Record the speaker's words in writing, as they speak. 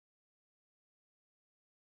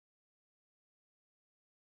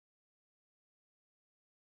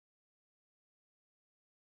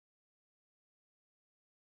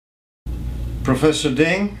Professor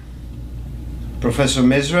Ding, Professor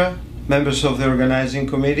Misra, members of the organizing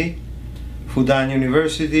committee, Fudan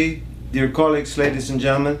University, dear colleagues, ladies and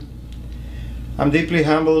gentlemen, I'm deeply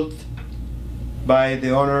humbled by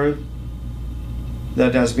the honor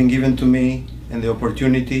that has been given to me and the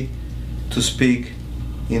opportunity to speak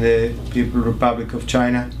in the People's Republic of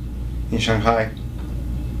China in Shanghai.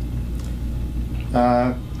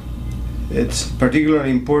 It's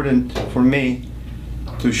particularly important for me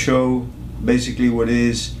to show basically what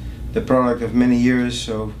is the product of many years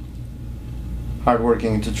of hard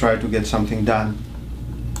working to try to get something done.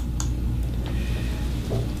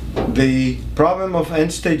 The problem of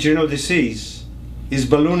end-stage renal disease is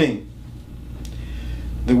ballooning.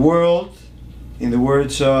 The world, in the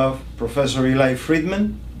words of Professor Eli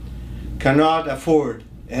Friedman, cannot afford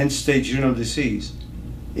end-stage renal disease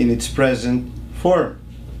in its present form.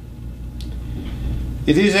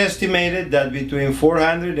 It is estimated that between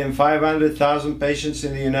 400 and 500,000 patients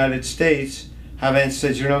in the United States have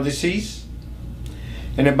end-stage renal disease,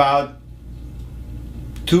 and about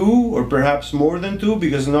 2, or perhaps more than 2,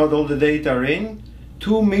 because not all the data are in,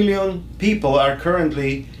 2 million people are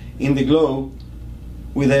currently in the globe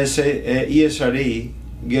with ESRD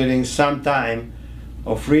getting some time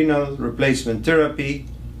of renal replacement therapy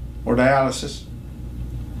or dialysis.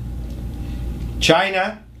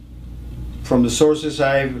 China, from the sources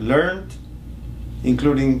I've learned,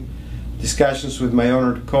 including discussions with my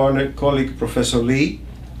honored colleague Professor Li,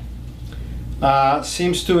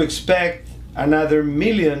 seems to expect another 1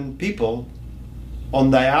 million people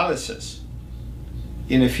on dialysis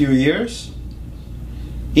in a few years.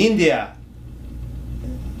 India,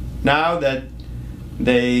 now that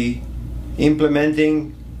they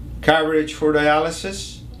implementing coverage for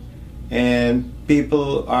dialysis and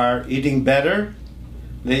people are eating better,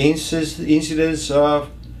 the incidence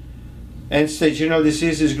of end-stage renal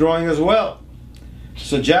disease is growing as well.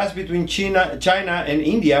 So just between China and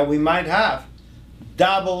India, we might have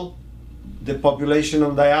double the population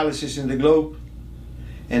on dialysis in the globe,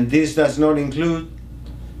 and this does not include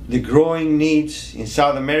the growing needs in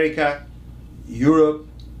South America, Europe,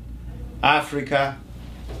 Africa.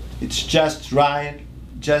 It's just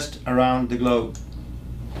around the globe.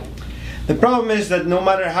 The problem is that no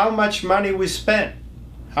matter how much money we spend,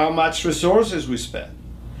 how much resources we spend,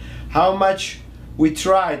 how much we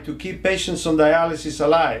try to keep patients on dialysis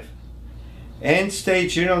alive,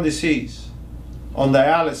 end-stage renal disease on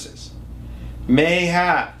dialysis may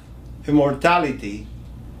have a mortality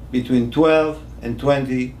between 12 and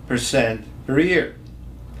 20% per year.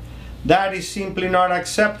 That is simply not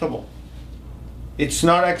acceptable. It's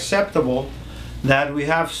not acceptable that we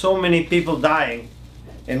have so many people dying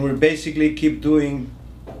and we basically keep doing,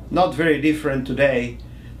 not very different today,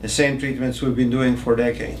 the same treatments we've been doing for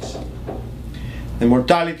decades. The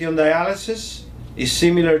mortality on dialysis is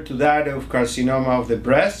similar to that of carcinoma of the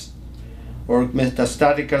breast or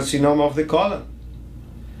metastatic carcinoma of the colon.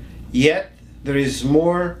 Yet there is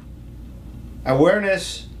more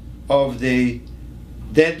awareness of the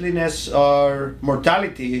deadliness or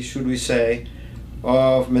mortality, should we say,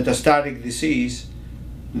 of metastatic disease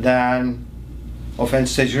than of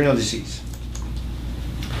end-stage renal disease.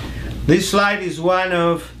 This slide is one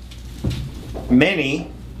of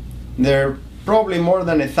many. There are probably more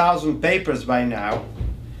than 1,000 papers by now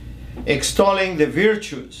extolling the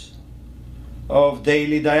virtues of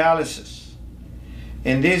daily dialysis.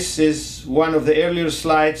 And this is one of the earlier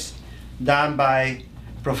slides done by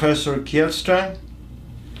Professor Kjellström.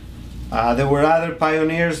 There were other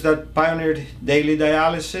pioneers that pioneered daily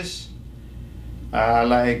dialysis,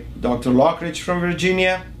 like Dr. Lockridge from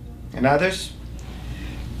Virginia and others.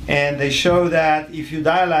 And they show that if you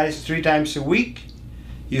dialyze 3 times a week,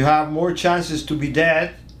 you have more chances to be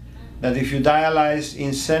dead than if you dialyze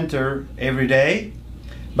in center every day,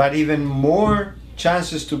 but even more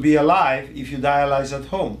chances to be alive if you dialyze at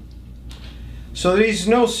home. So there is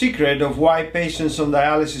no secret of why patients on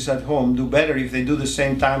dialysis at home do better if they do the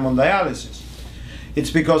same time on dialysis. It's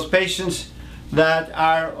because patients that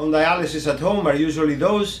are on dialysis at home are usually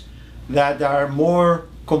those that are more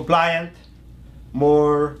compliant,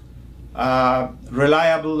 more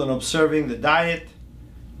reliable in observing the diet,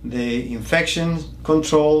 the infection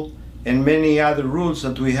control, and many other rules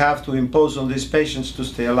that we have to impose on these patients to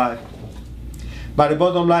stay alive. But the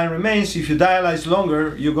bottom line remains, if you dialyze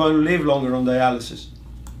longer, you're going to live longer on dialysis.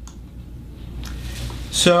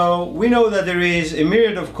 So we know that there is a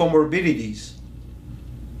myriad of comorbidities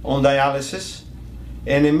on dialysis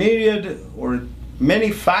and a myriad or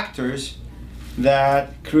many factors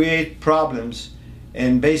that create problems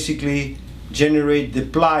and basically generate the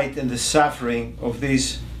plight and the suffering of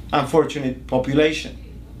this unfortunate population.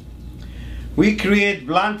 We create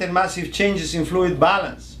blunt and massive changes in fluid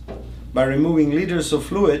balance by removing liters of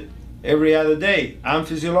fluid every other day,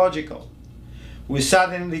 unphysiological. We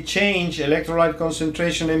suddenly change electrolyte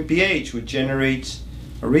concentration and pH, which generates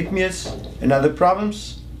arrhythmias and other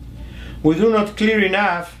problems. We do not clear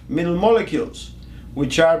enough middle molecules,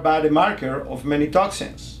 which are body marker of many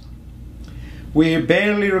toxins. We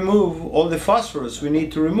barely remove all the phosphorus we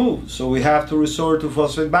need to remove, so we have to resort to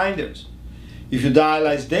phosphate binders. If you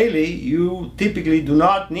dialyze daily, you typically do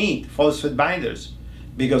not need phosphate binders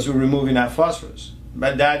because we remove enough phosphorus,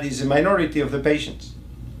 but that is a minority of the patients.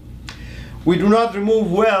 We do not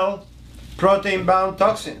remove well protein-bound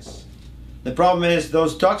toxins. The problem is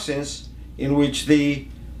those toxins in which the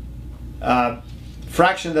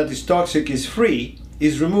fraction that is toxic is free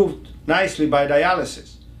is removed nicely by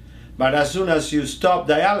dialysis. But as soon as you stop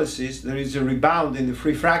dialysis, there is a rebound in the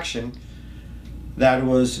free fraction that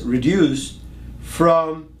was reduced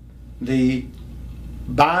from the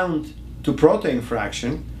bound to protein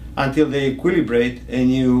fraction until they equilibrate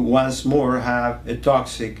and you once more have a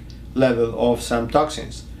toxic level of some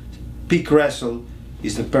toxins. Peak result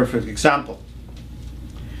is the perfect example.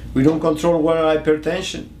 We don't control water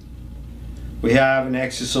hypertension. We have an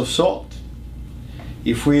excess of salt.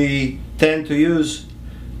 If we tend to use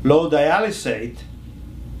low dialysate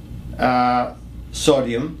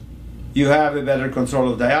sodium, you have a better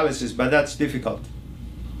control of dialysis, but that's difficult.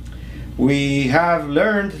 We have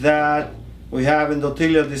learned that we have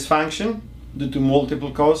endothelial dysfunction due to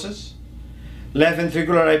multiple causes. Left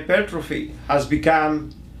ventricular hypertrophy has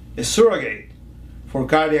become a surrogate for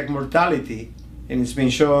cardiac mortality, and it's been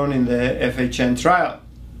shown in the FHN trial.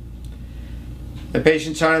 The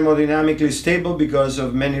patients are hemodynamically stable because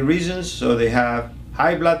of many reasons, so they have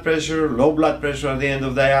high blood pressure, low blood pressure at the end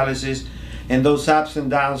of dialysis, and those ups and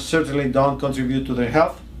downs certainly don't contribute to their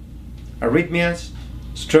health. Arrhythmias,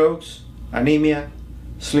 strokes, anemia,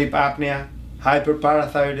 sleep apnea,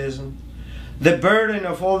 hyperparathyroidism, the burden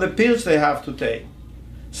of all the pills they have to take.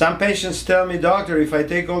 Some patients tell me, doctor, if I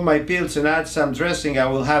take all my pills and add some dressing, I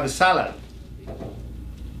will have a salad.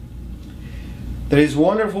 There is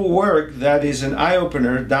wonderful work that is an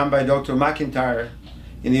eye-opener done by Dr. McIntyre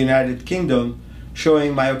in the United Kingdom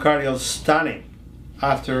showing myocardial stunning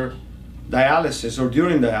after dialysis or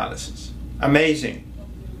during dialysis. Amazing,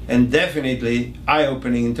 and definitely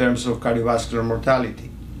eye-opening in terms of cardiovascular mortality.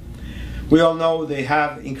 We all know they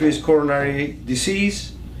have increased coronary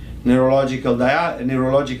disease, neurological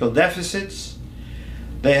deficits.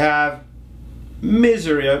 They have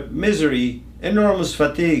misery, enormous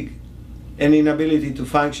fatigue, and inability to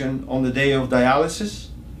function on the day of dialysis.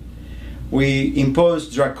 We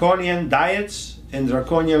impose draconian diets and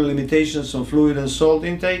draconian limitations on fluid and salt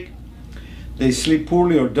intake. They sleep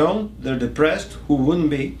poorly or don't. They're depressed. Who wouldn't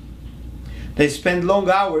be? They spend long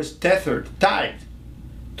hours tied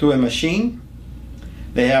to a machine.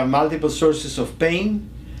 They have multiple sources of pain,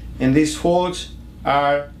 and these folks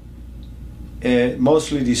are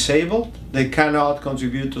mostly disabled. They cannot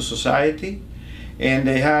contribute to society, and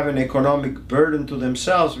they have an economic burden to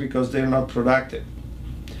themselves because they're not productive.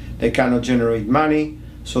 They cannot generate money,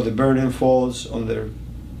 so the burden falls on their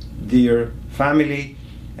dear family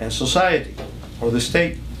and society or the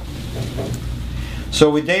state. So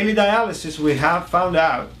with daily dialysis, we have found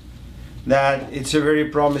out that it's a very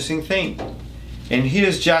promising thing. And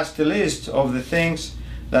here's just a list of the things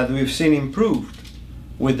that we've seen improved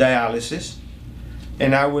with dialysis.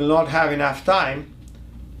 And I will not have enough time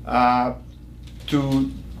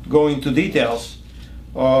to go into details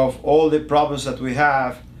of all the problems that we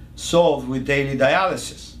have solved with daily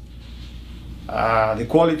dialysis. The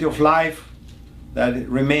quality of life that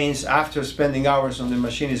remains after spending hours on the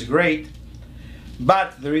machine is great,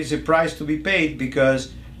 but there is a price to be paid,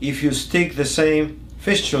 because if you stick the same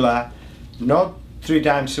fistula, not 3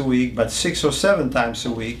 times a week, but 6 or 7 times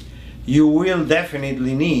a week, you will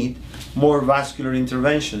definitely need more vascular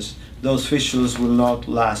interventions. Those fistulas will not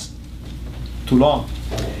last too long.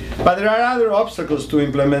 But there are other obstacles to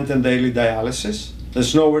implementing daily dialysis.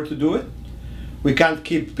 There's nowhere to do it. We can't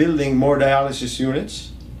keep building more dialysis units.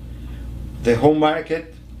 The home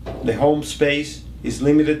market, the home space is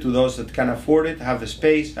limited to those that can afford it, have the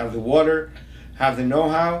space, have the water, have the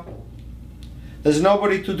know-how. There's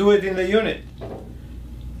nobody to do it in the unit.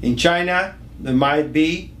 In China, there might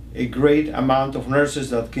be a great amount of nurses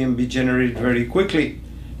that can be generated very quickly,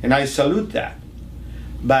 and I salute that.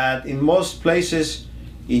 But in most places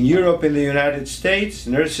in Europe and the United States,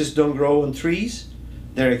 nurses don't grow on trees.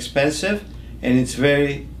 They're expensive, and it's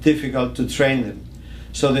very difficult to train them.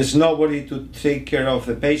 So there's nobody to take care of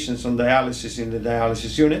the patients on dialysis in the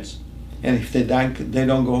dialysis units, and if they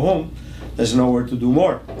don't go home, there's nowhere to do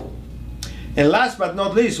more. And last but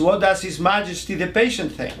not least, what does His Majesty the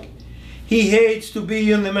patient think? He hates to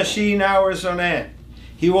be on the machine hours on end.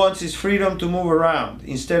 He wants his freedom to move around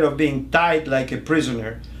instead of being tied like a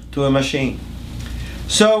prisoner to a machine.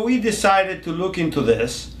 So we decided to look into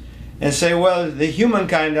this and say, well, the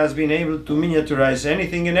humankind has been able to miniaturize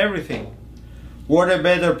anything and everything. What a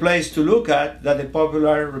better place to look at than the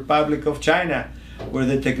popular Republic of China, where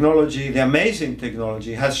the technology, the amazing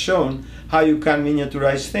technology, has shown how you can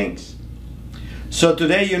miniaturize things. So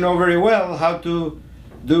today you know very well how to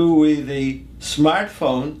do with the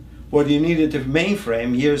smartphone what you needed a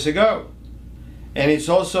mainframe years ago. And it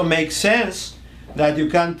also makes sense that you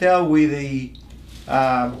can tell with a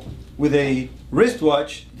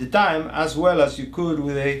wristwatch the time as well as you could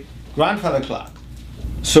with a grandfather clock.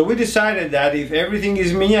 So we decided that if everything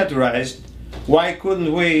is miniaturized, why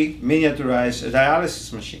couldn't we miniaturize a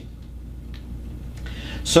dialysis machine?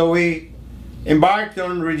 So we embarked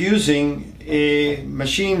on reducing a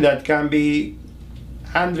machine that can be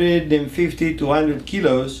 150 to 100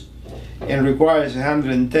 kilos and requires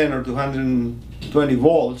 110 or 220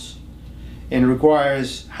 volts and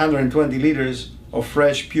requires 120 liters of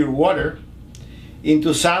fresh pure water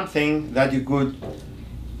into something that you could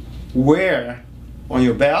wear on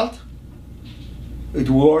your belt. It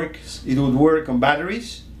would work on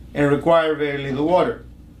batteries and require very little water.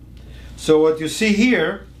 So what you see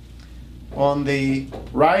here on the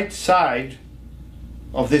right side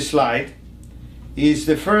of this slide is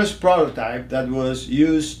the first prototype that was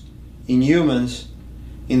used in humans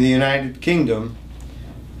in the United Kingdom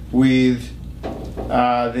with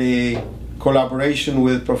the collaboration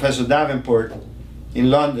with Professor Davenport in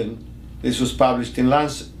London. This was published in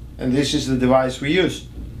Lancet, and this is the device we used.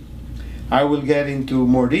 I will get into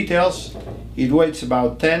more details. It weighs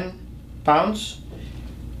about 10 pounds.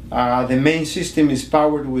 The main system is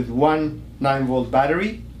powered with one 9-volt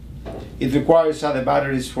battery. It requires other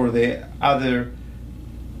batteries for the other,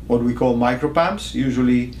 what we call micropumps,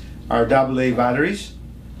 usually are AA batteries.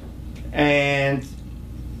 And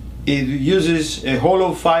it uses a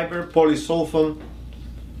hollow fiber polysulfone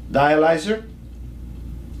dialyzer,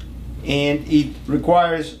 and it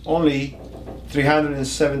requires only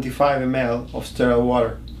 375 ml of sterile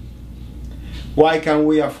water. Why can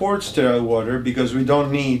we afford sterile water? Because we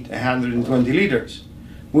don't need 120 liters.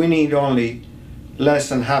 We need only less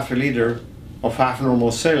than half a liter of half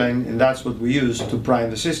normal saline, and that's what we use to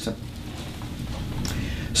prime the system.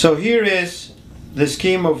 So here is the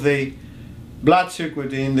scheme of the blood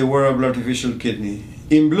circuit in the wearable artificial kidney.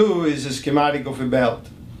 In blue is a schematic of a belt.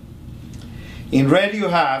 In red you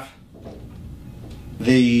have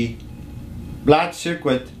the blood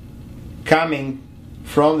circuit coming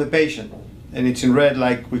from the patient, and it's in red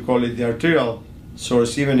like we call it the arterial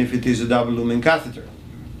source, even if it is a double lumen catheter.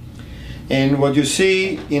 And what you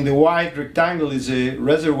see in the white rectangle is a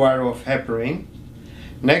reservoir of heparin.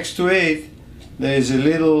 Next to it there is a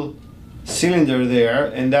little cylinder there,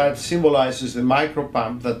 and that symbolizes the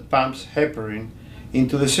micropump that pumps heparin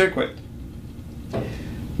into the circuit.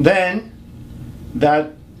 Then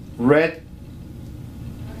that red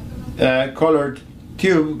colored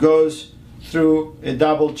tube goes through a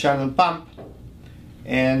double channel pump,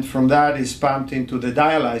 and from that is pumped into the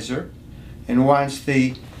dialyzer, and once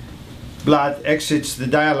the blood exits the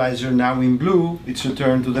dialyzer, now in blue, it's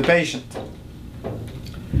returned to the patient.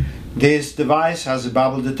 This device has a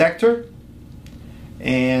bubble detector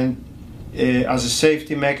and as a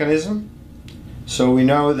safety mechanism, so we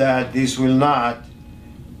know that this will not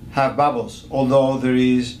have bubbles, although there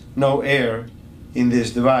is no air in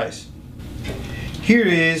this device. Here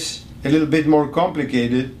is a little bit more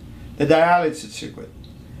complicated, the dialysis circuit.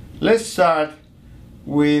 Let's start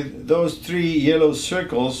with those 3 yellow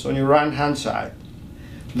circles on your right hand side.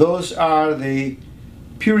 Those are the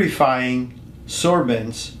purifying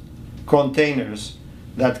sorbents containers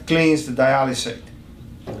that cleans the dialysate.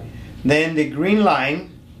 Then the green line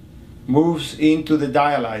moves into the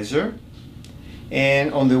dialyzer,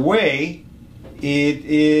 and on the way it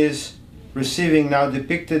is receiving, now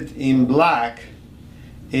depicted in black,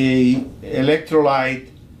 a electrolyte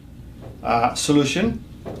solution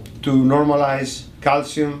to normalize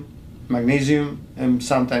calcium, magnesium, and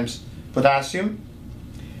sometimes potassium,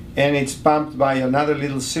 and it's pumped by another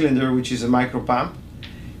little cylinder which is a micropump,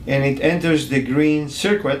 and it enters the green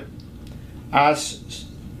circuit as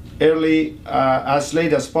late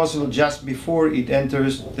as possible, just before it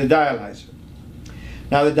enters the dialyzer.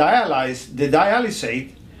 Now the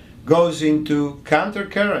dialysate goes into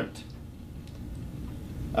countercurrent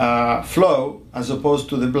flow as opposed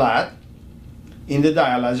to the blood in the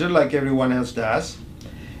dialyzer, like everyone else does,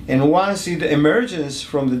 and once it emerges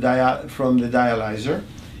from the dialyzer,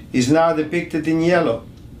 is now depicted in yellow.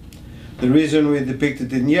 The reason we depict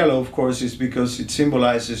it in yellow, of course, is because it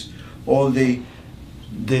symbolizes all the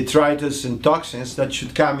detritus and toxins that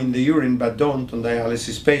should come in the urine but don't on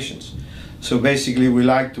dialysis patients. So basically we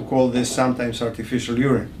like to call this sometimes artificial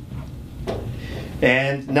urine.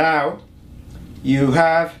 And now you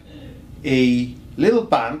have a little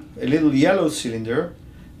pump, a little yellow cylinder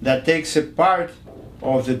that takes a part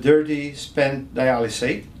of the dirty spent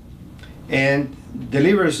dialysate and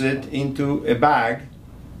delivers it into a bag,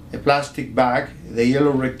 a plastic bag, the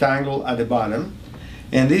yellow rectangle at the bottom.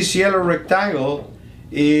 And this yellow rectangle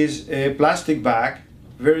is a plastic bag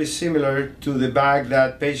very similar to the bag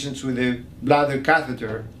that patients with a bladder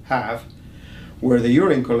catheter have, where the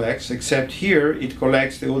urine collects, except here it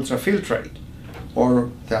collects the ultrafiltrate,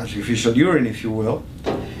 or the artificial urine if you will,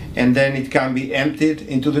 and then it can be emptied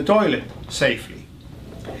into the toilet safely.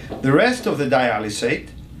 The rest of the dialysate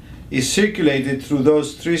is circulated through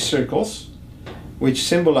those three circles, which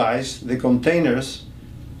symbolize the containers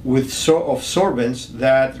of sorbents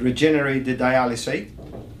that regenerate the dialysate.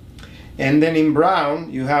 And then in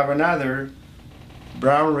brown you have another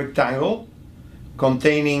brown rectangle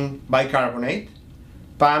containing bicarbonate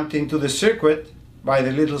pumped into the circuit by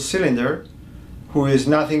the little cylinder, who is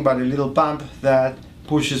nothing but a little pump that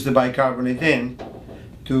pushes the bicarbonate in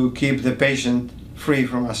to keep the patient free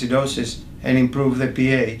from acidosis and improve the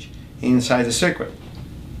pH inside the circuit.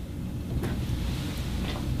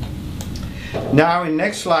 Now in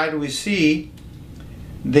next slide we see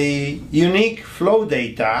the unique flow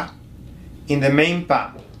data in the main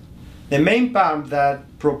pump. The main pump that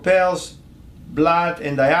propels blood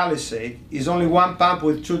and dialysate is only one pump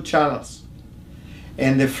with two channels,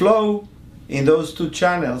 and the flow in those two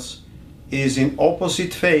channels is in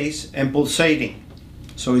opposite phase and pulsating.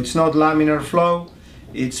 So it's not laminar flow,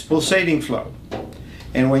 it's pulsating flow.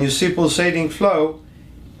 And when you see pulsating flow,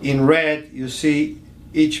 in red you see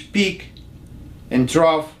each peak and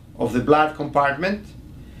trough of the blood compartment,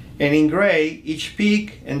 and in gray each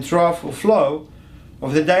peak and trough of flow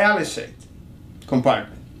of the dialysate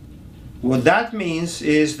compartment. What that means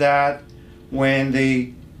is that when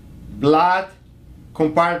the blood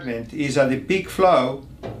compartment is at the peak flow,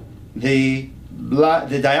 the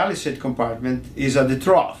dialysate compartment is at the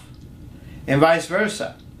trough, and vice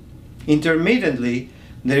versa. Intermittently,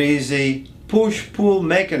 there is a push-pull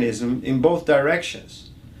mechanism in both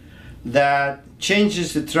directions that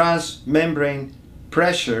changes the transmembrane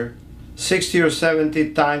pressure 60 or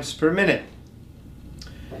 70 times per minute.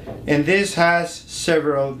 And this has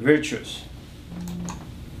several virtues.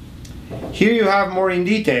 Here you have more in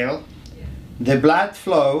detail the blood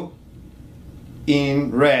flow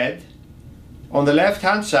in red. On the left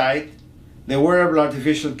hand side, the wearable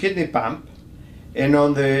artificial kidney pump, and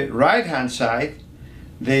on the right hand side,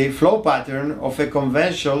 the flow pattern of a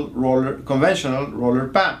conventional roller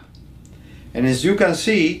pump. And as you can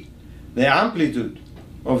see, the amplitude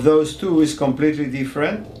of those two is completely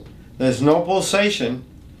different. There's no pulsation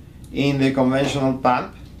in the conventional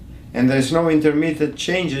pump, and there's no intermittent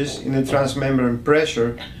changes in the transmembrane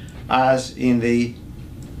pressure as in the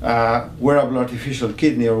wearable artificial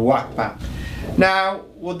kidney or WAC pump. Now,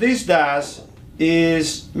 what this does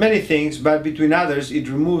is many things, but between others, it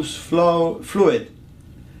removes fluid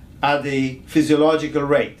at the physiological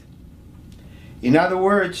rate. In other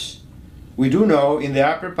words, we do know in the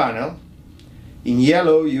upper panel, in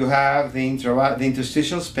yellow you have the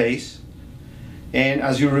interstitial space, and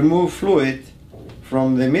as you remove fluid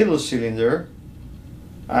from the middle cylinder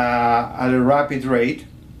at a rapid rate,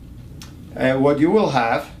 what you will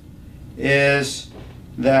have is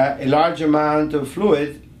that a large amount of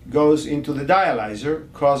fluid goes into the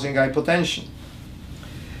dialyzer, causing hypotension.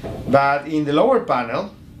 But in the lower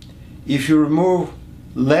panel, if you remove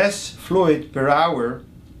less fluid per hour,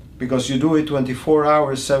 because you do it 24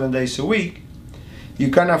 hours, 7 days a week, you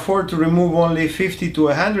can afford to remove only 50 to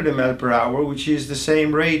 100 ml per hour, which is the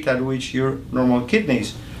same rate at which your normal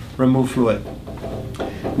kidneys remove fluid.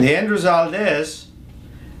 The end result is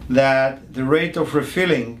that the rate of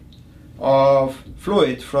refilling of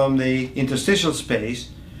fluid from the interstitial space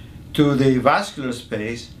to the vascular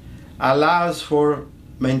space allows for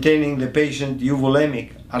maintaining the patient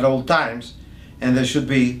euvolemic at all times, and there should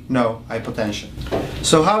be no hypotension.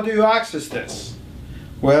 So how do you access this?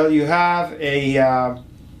 Well, you have a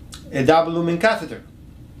double lumen catheter,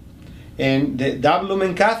 and the double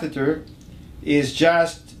lumen catheter is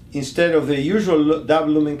just, instead of the usual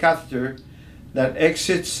double lumen catheter that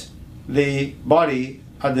exits the body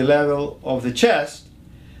at the level of the chest,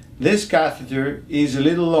 this catheter is a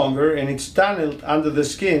little longer and it's tunneled under the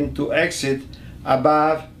skin to exit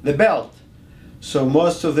above the belt. So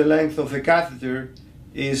most of the length of the catheter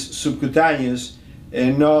is subcutaneous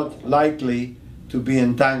and not likely to be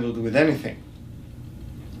entangled with anything.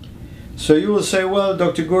 So you will say, well,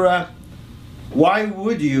 Dr. Gura, why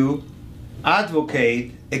would you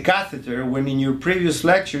advocate a catheter when in your previous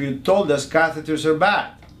lecture you told us catheters are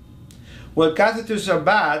bad? Well, catheters are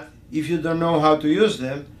bad if you don't know how to use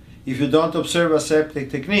them, if you don't observe aseptic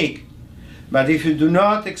technique, but if you do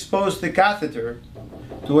not expose the catheter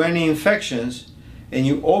to any infections and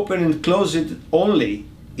you open and close it only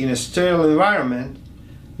in a sterile environment,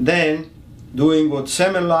 then doing what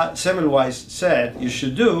Semmelweis said you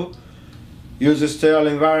should do, use a sterile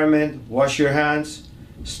environment, wash your hands,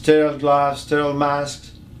 sterile gloves, sterile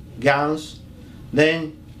masks, gowns,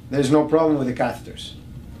 then there's no problem with the catheters.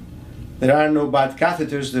 There are no bad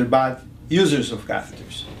catheters, there are bad users of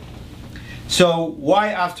catheters. So why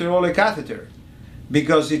after all a catheter?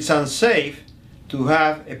 Because it's unsafe to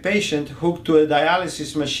have a patient hooked to a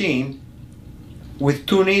dialysis machine with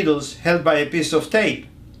 2 needles held by a piece of tape.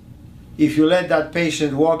 If you let that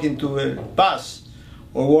patient walk into a bus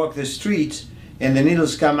or walk the streets and the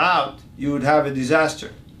needles come out, you would have a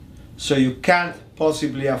disaster. So you can't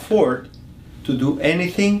possibly afford to do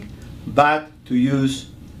anything but to use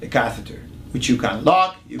a catheter, which you can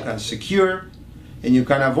lock, you can secure, and you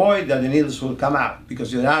can avoid that the needles will come out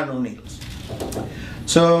because there are no needles.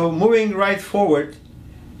 So moving right forward,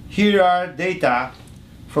 here are data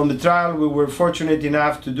from the trial we were fortunate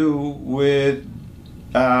enough to do with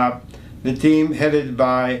the team headed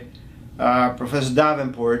by Professor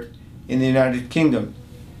Davenport in the United Kingdom.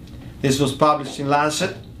 This was published in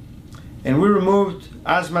Lancet, and we removed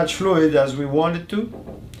as much fluid as we wanted to.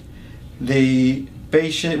 We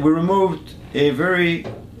removed a very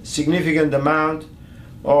significant amount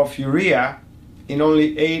of urea in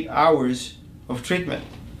only 8 hours of treatment.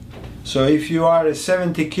 So if you are a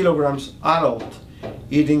 70 kilograms adult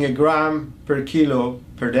eating a gram per kilo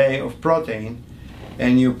per day of protein,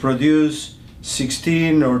 and you produce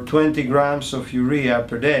 16 or 20 grams of urea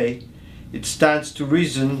per day, it stands to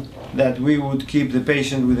reason that we would keep the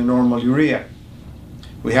patient with a normal urea.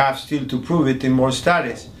 We have still to prove it in more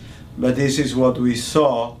studies, but this is what we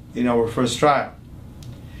saw in our first trial.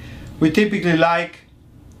 We typically like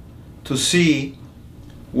to see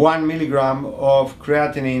 1 milligram of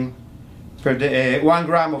creatinine per day, 1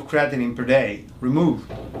 gram of creatinine per day removed.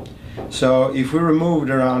 So if we removed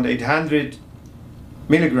around 800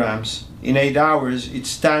 milligrams in 8 hours, it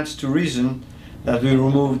stands to reason that we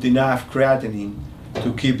removed enough creatinine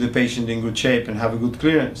to keep the patient in good shape and have a good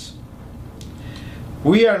clearance.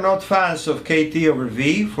 We are not fans of KT over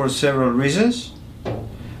V for several reasons,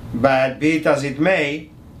 but be it as it may,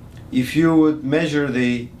 if you would measure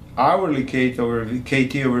the hourly KT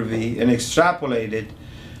over V and extrapolate it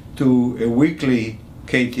to a weekly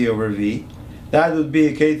KT over V, that would be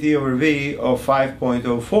a KT over V of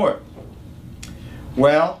 5.04.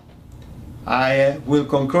 Well, I will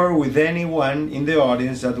concur with anyone in the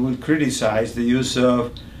audience that will criticize the use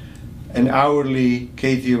of an hourly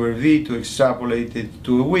KT over V to extrapolate it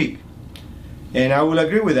to a week. And I will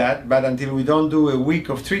agree with that, but until we don't do a week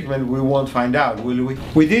of treatment, we won't find out, will we?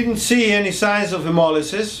 We didn't see any signs of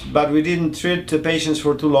hemolysis, but we didn't treat the patients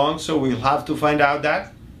for too long, so we'll have to find out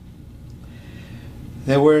that.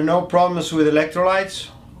 There were no problems with electrolytes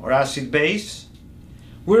or acid base.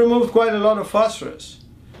 We removed quite a lot of phosphorus.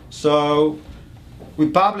 So we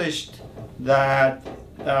published that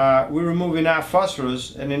we remove enough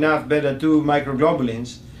phosphorus and enough beta-2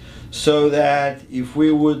 microglobulins so that if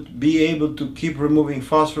we would be able to keep removing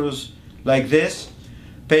phosphorus like this,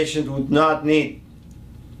 patient would not need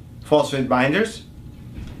phosphate binders.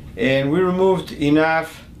 And we removed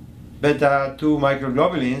enough beta-2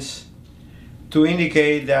 microglobulins to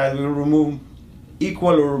indicate that we remove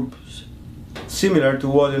equal or similar to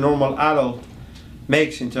what a normal adult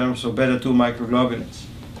makes in terms of beta-2 microglobulins.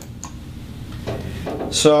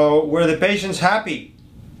 So were the patients happy?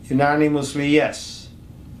 Unanimously, yes.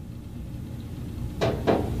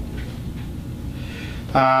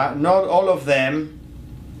 Not all of them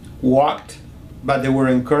walked, but they were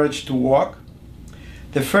encouraged to walk.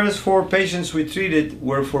 The first 4 patients we treated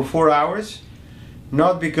were for 4 hours,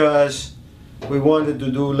 not because we wanted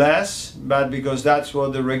to do less, but because that's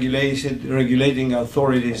what the regulating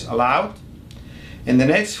authorities allowed. And the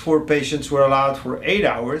next 4 patients were allowed for 8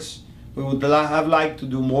 hours. We would have liked to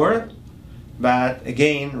do more, but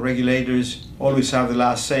again, regulators always have the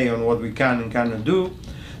last say on what we can and cannot do.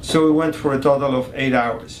 So we went for a total of 8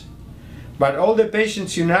 hours. But all the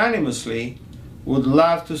patients unanimously would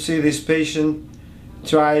love to see this patient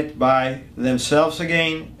try it by themselves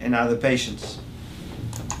again and other patients.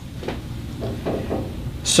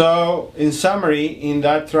 So, in summary, in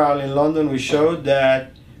that trial in London, we showed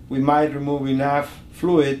that we might remove enough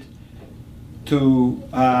fluid to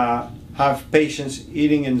have patients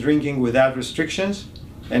eating and drinking without restrictions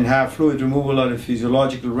and have fluid removal at a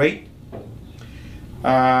physiological rate.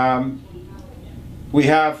 We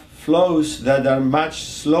have flows that are much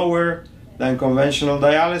slower than conventional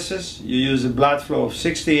dialysis. You use a blood flow of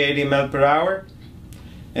 60-80 ml per hour,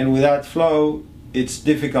 and with that flow it's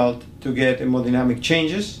difficult to get hemodynamic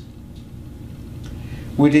changes.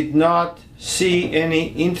 We did not see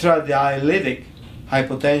any intradialytic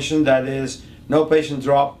hypotension, that is, no patient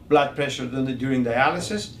dropped blood pressure during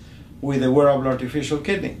dialysis with a wearable artificial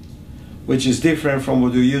kidney, which is different from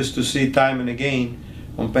what we used to see time and again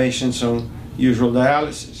on patients on usual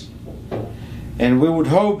dialysis. And we would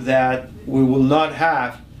hope that we will not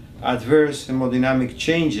have adverse hemodynamic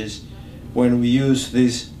changes when we use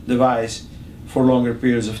this device for longer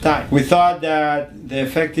periods of time. We thought that the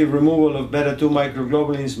effective removal of beta-2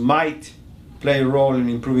 microglobulins might play a role in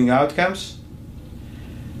improving outcomes,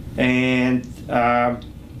 and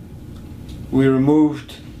we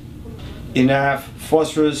removed enough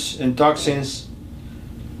phosphorus and toxins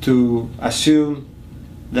to assume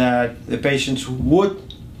that the patients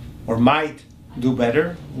would or might do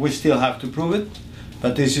better. We still have to prove it,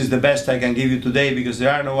 but this is the best I can give you today because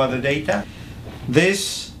there are no other data.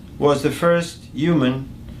 This was the first human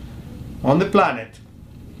on the planet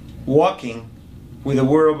walking with a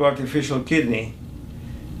wearable artificial kidney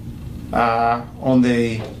on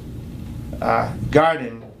the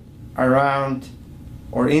garden around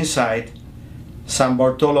or inside San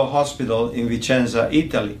Bartolo Hospital in Vicenza,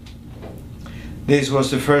 Italy. This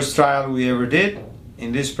was the first trial we ever did.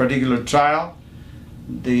 In this particular trial,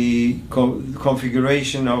 the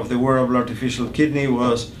configuration of the wearable artificial kidney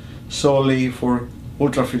was solely for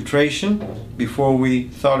ultrafiltration before we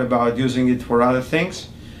thought about using it for other things.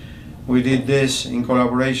 We did this in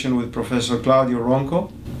collaboration with Professor Claudio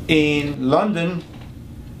Ronco. In London,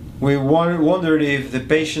 we wondered if the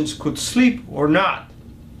patients could sleep or not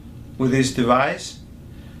with this device.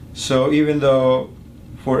 So even though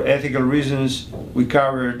for ethical reasons we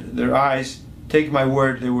covered their eyes, take my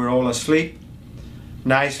word, they were all asleep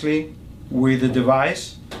nicely with the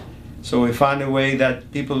device. So we found a way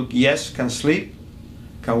that people, yes, can sleep,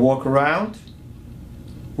 can walk around,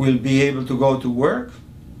 will be able to go to work,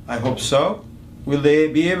 I hope so. Will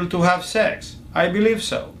they be able to have sex? I believe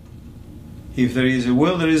so. If there is a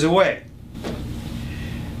will, there is a way.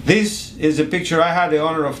 This is a picture I had the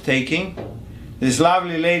honor of taking. This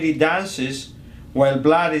lovely lady dances while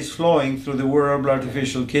blood is flowing through the wearable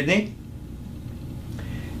artificial kidney.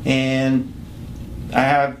 And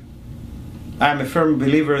I'm a firm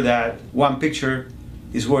believer that one picture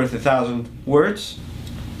is worth 1,000 words.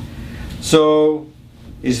 So,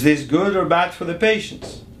 is this good or bad for the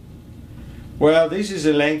patients? Well, this is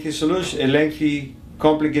a lengthy solution, a lengthy,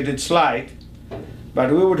 complicated slide,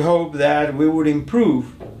 but we would hope that we would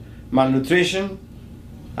improve malnutrition,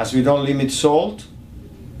 as we don't limit salt,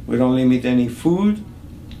 we don't limit any food.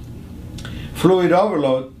 Fluid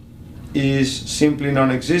overload is simply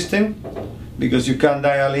non-existent because you can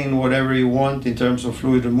dial in whatever you want in terms of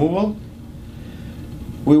fluid removal.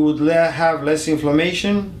 We would have less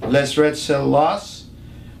inflammation, less red cell loss,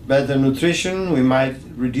 better nutrition. We might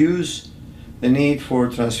reduce the need for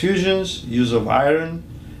transfusions, use of iron,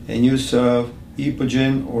 and use of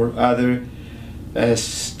epogen or other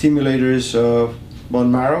stimulators of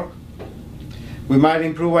bone marrow. We might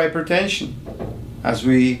improve hypertension as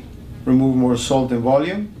we remove more salt and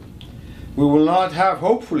volume. We will not have,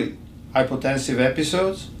 hopefully, hypotensive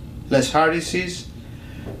episodes, less heart disease,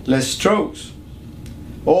 less strokes.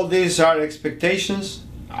 All these are expectations,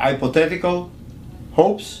 hypothetical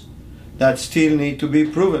hopes that still need to be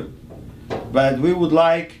proven. But we would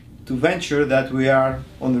like to venture that we are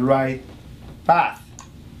on the right path.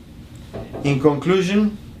 In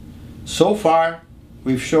conclusion, so far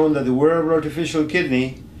we've shown that the wearable artificial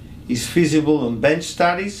kidney is feasible on bench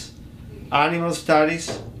studies, animal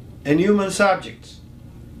studies, and human subjects.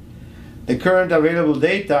 The current available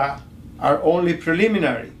data are only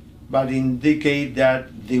preliminary, but indicate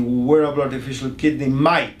that the wearable artificial kidney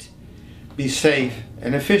might be safe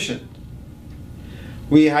and efficient.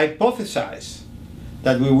 We hypothesize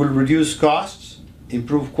that we will reduce costs,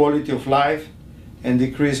 improve quality of life, and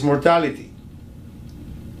decrease mortality.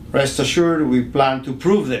 Rest assured, we plan to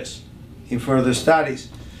prove this in further studies,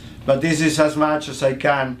 but this is as much as I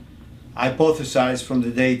can hypothesize from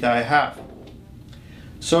the data I have.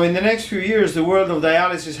 So in the next few years, the world of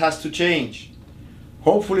dialysis has to change.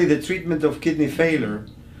 Hopefully the treatment of kidney failure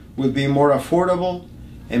will be more affordable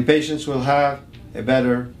and patients will have a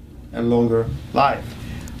better and longer life.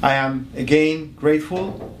 I am again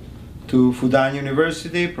grateful to Fudan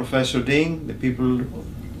University, Professor Ding, the People's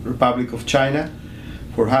Republic of China,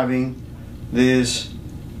 for having this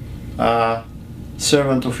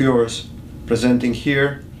servant of yours presenting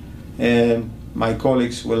here, and my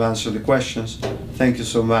colleagues will answer the questions. Thank you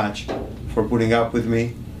so much for putting up with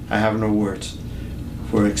me. I have no words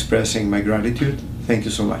for expressing my gratitude. Thank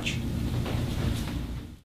you so much.